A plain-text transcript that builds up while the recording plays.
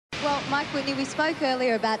Mike Whitney, we spoke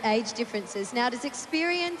earlier about age differences. Now, does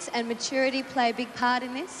experience and maturity play a big part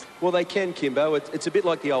in this? Well, they can, Kimbo. It's a bit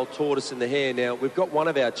like the old tortoise and the hare. Now, we've got one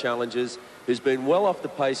of our challengers who's been well off the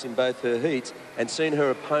pace in both her heats and seen her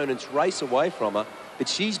opponents race away from her, but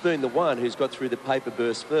she's been the one who's got through the paper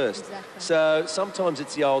burst first. Exactly. So sometimes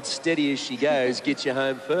it's the old steady as she goes, get you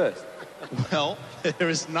home first. Well, there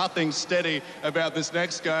is nothing steady about this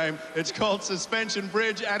next game. It's called Suspension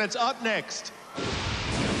Bridge, and it's up next.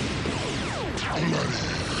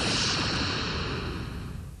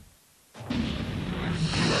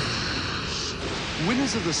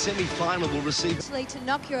 Winners of the semi-final will receive... To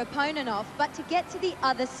knock your opponent off, but to get to the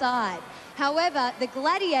other side. However, the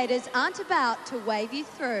Gladiators aren't about to wave you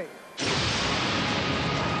through.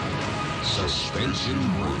 Suspension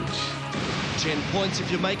Bridge. 10 points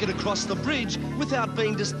if you make it across the bridge without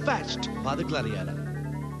being dispatched by the Gladiator.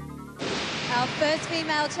 Our first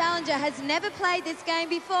female challenger has never played this game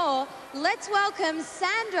before. Let's welcome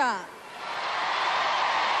Sandra.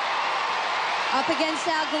 Up against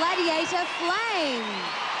our Gladiator, Flame.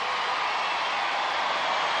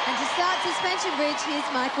 And to start Suspension Bridge,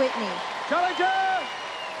 here's Mike Whitney. Challenger,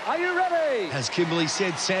 are you ready? As Kimberly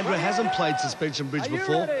said, Sandra hasn't played Suspension Bridge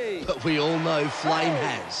before, but we all know Flame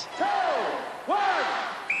has. 2, 1.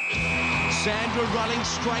 Sandra running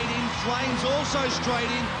straight in, Flame's also straight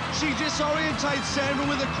in. She disorientates Sandra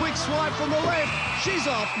with a quick swipe from the left. She's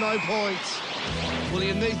off, no points. Well,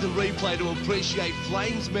 you need the replay to appreciate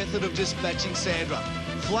Flame's method of dispatching Sandra.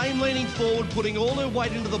 Flame leaning forward, putting all her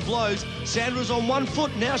weight into the blows. Sandra's on 1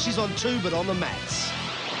 foot, now she's on 2, but on the mats.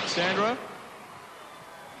 Sandra,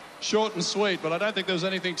 short and sweet, but I don't think there was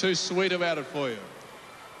anything too sweet about it for you.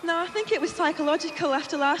 No, I think it was psychological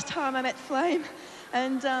after last time I met Flame.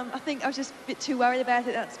 And I think I was just a bit too worried about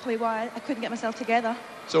it. That's probably why I couldn't get myself together.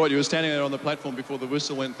 So what, you were standing there on the platform before the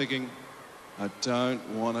whistle went thinking, I don't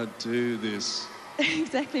want to do this.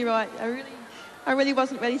 Exactly right. I really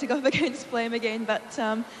wasn't ready to go up against Flame again, but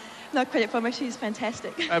no credit for her. She's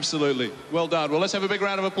fantastic. Absolutely. Well done. Well, let's have a big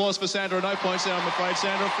round of applause for Sandra. No points there, I'm afraid.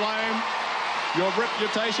 Sandra, Flame, your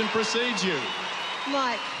reputation precedes you.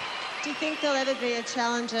 Mike, do you think there'll ever be a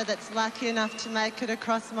challenger that's lucky enough to make it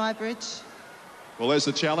across my bridge? Well, there's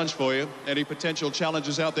the challenge for you. Any potential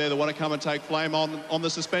challengers out there that want to come and take Flame on the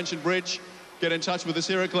Suspension Bridge, get in touch with us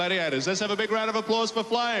here at Gladiators. Let's have a big round of applause for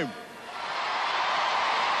Flame.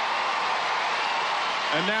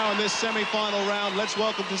 And now in this semi-final round, let's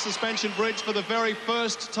welcome to Suspension Bridge for the very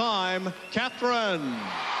first time, Catherine.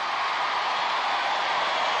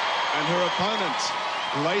 And her opponent,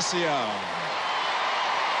 GLACIER.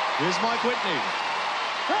 Here's Mike Whitney.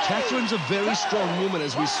 Catherine's a very strong woman,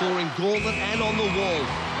 as we saw in Gauntlet and on the wall.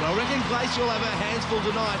 And I reckon GLACIER will have her hands full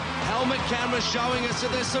tonight. Helmet camera showing us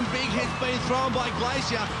that there's some big hits being thrown by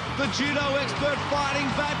GLACIER. The judo expert fighting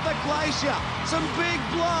back the GLACIER. Some big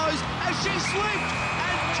blows as she slipped.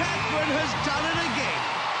 And Catherine has done it again.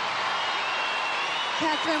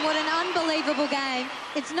 Catherine, what an unbelievable game.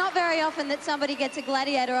 It's not very often that somebody gets a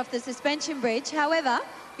Gladiator off the Suspension Bridge. However,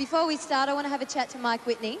 before we start, I want to have a chat to Mike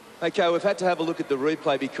Whitney. OK, we've had to have a look at the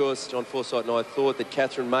replay because John Forsyth and I thought that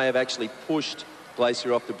Catherine may have actually pushed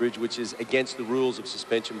GLACIER off the bridge, which is against the rules of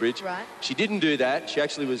Suspension Bridge. Right. She didn't do that. She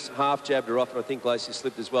actually was half jabbed her off, and I think GLACIER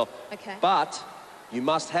slipped as well. OK. But you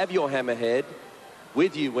must have your hammerhead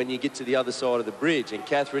with you when you get to the other side of the bridge, and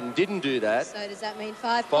Catherine didn't do that. So does that mean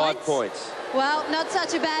 5 points? 5 points. Well, not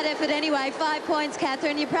such a bad effort anyway. 5 points,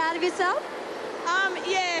 Catherine. You proud of yourself?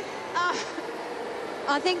 Yeah.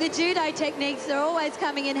 I think the judo techniques are always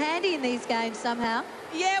coming in handy in these games somehow.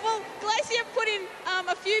 Yeah, well, GLACIER put in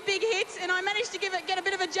a few big hits, and I managed to get a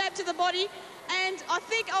bit of a jab to the body, and I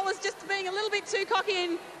think I was just being a little bit too cocky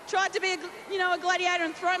and tried to be a gladiator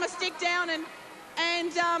and throw my stick down, and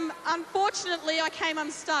unfortunately I came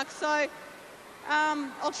unstuck. So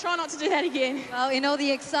I'll try not to do that again. Well, in all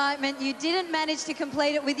the excitement, you didn't manage to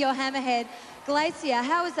complete it with your hammerhead. GLACIER,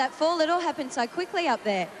 how was that fall? It all happened so quickly up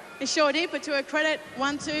there. It sure did, but to her credit,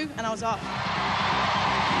 1, 2, and I was off.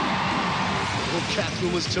 Well,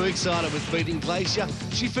 Catherine was too excited with beating GLACIER.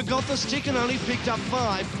 She forgot the stick and only picked up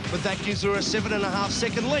 5, but that gives her a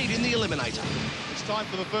 7.5-second lead in the Eliminator. It's time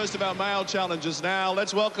for the first of our male challengers now.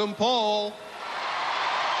 Let's welcome Paul.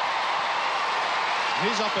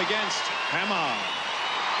 He's up against Hammer.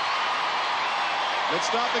 Let's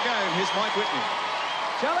start the game. Here's Mike Whitney.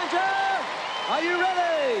 Challenger, are you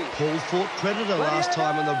ready? Paul fought Predator last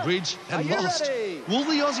time on the bridge and lost. Ready? Will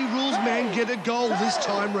the Aussie rules man get a goal this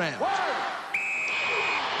time round?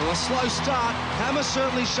 Well, a slow start. Hammer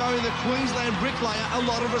certainly showing the Queensland bricklayer a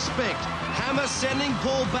lot of respect. Hammer sending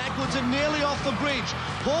Paul backwards and nearly off the bridge.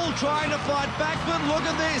 Paul trying to fight back, but look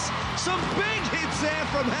at this. Some big hits there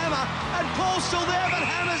from Hammer, and Paul's still there, but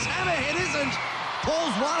Hammer's hammerhead isn't.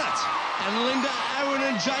 Paul's won it. And Linda, Aaron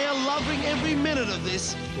and Jay are loving every minute of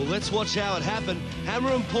this. Well, let's watch how it happened. Hammer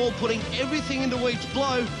and Paul putting everything into each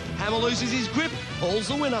blow. Hammer loses his grip. Paul's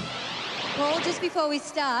the winner. Paul, just before we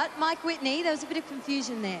start, Mike Whitney, there was a bit of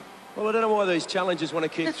confusion there. Well, I don't know why these challengers want to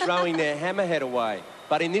keep throwing their hammerhead away.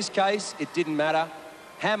 But in this case, it didn't matter.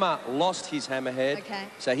 Hammer lost his hammerhead. Okay.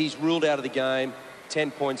 So he's ruled out of the game.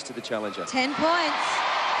 10 points to the challenger. 10 points.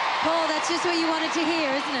 Paul, that's just what you wanted to hear,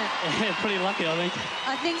 isn't it? Yeah, pretty lucky, I think.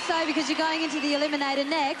 I think so, because you're going into the Eliminator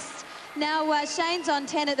next. Now, Shane's on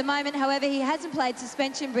 10 at the moment. However, he hasn't played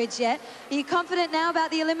suspension bridge yet. Are you confident now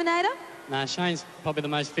about the Eliminator? Nah, Shane's probably the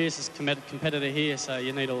most fiercest competitor here, so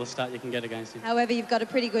you need all the start you can get against him. However, you've got a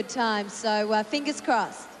pretty good time, so fingers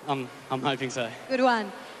crossed. I'm hoping so. Good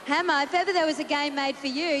one. Hammer, if ever there was a game made for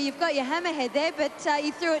you, you've got your hammerhead there, but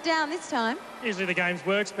you threw it down this time. Usually the game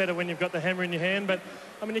works better when you've got the hammer in your hand, but,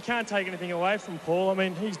 I mean, you can't take anything away from Paul. I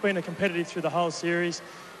mean, he's been a competitor through the whole series,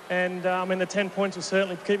 and, I mean, the 10 points will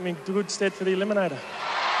certainly keep him in good stead for the Eliminator.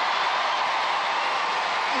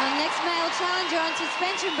 Our next male challenger on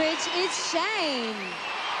suspension bridge is Shane.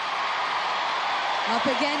 Up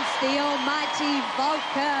against the almighty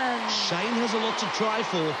Vulcan. Shane has a lot to try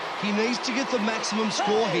for. He needs to get the maximum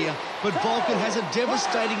score here, but Vulcan has a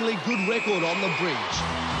devastatingly good record on the bridge.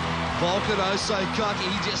 Vulcan, oh so cocky,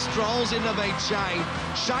 he just strolls in to beat Shane.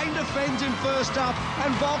 Shane defends him first up,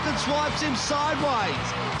 and Vulcan swipes him sideways.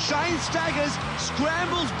 Shane staggers,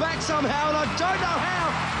 scrambles back somehow, and I don't know how.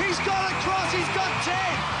 He's got across, he's got 10.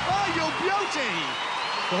 Oh, you beauty.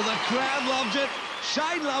 Well, the crowd loved it.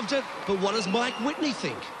 Shane loved it, but what does Mike Whitney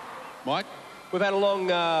think? Mike? We've had a long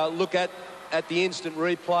look at the instant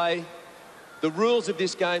replay. The rules of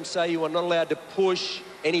this game say you are not allowed to push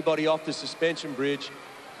anybody off the suspension bridge.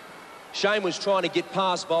 Shane was trying to get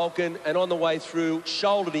past Vulcan, and on the way through,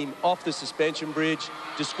 shouldered him off the suspension bridge.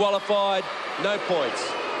 Disqualified, no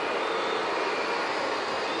points.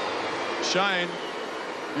 Shane,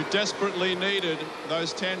 you desperately needed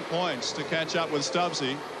those 10 points to catch up with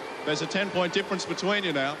Stubbsy. There's a 10-point difference between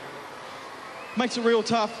you now. Makes it real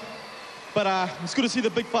tough, but it's good to see the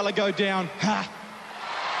big fella go down. Ha!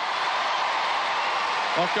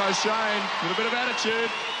 Off goes Shane with a bit of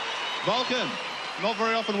attitude. Vulcan, not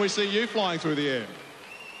very often we see you flying through the air.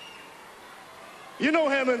 You know,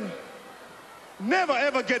 Hammond, never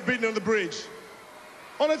ever get beaten on the bridge.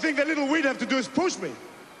 Only thing that little weed have to do is push me.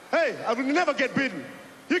 Hey, I will never get beaten.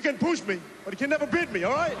 You can push me, but you can never beat me,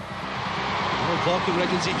 all right? Well, Vulcan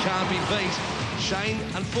reckons he can't be beat. Shane,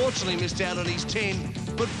 unfortunately, missed out on his 10,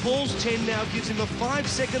 but Paul's 10 now gives him a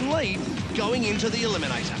 5-second lead going into the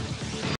Eliminator.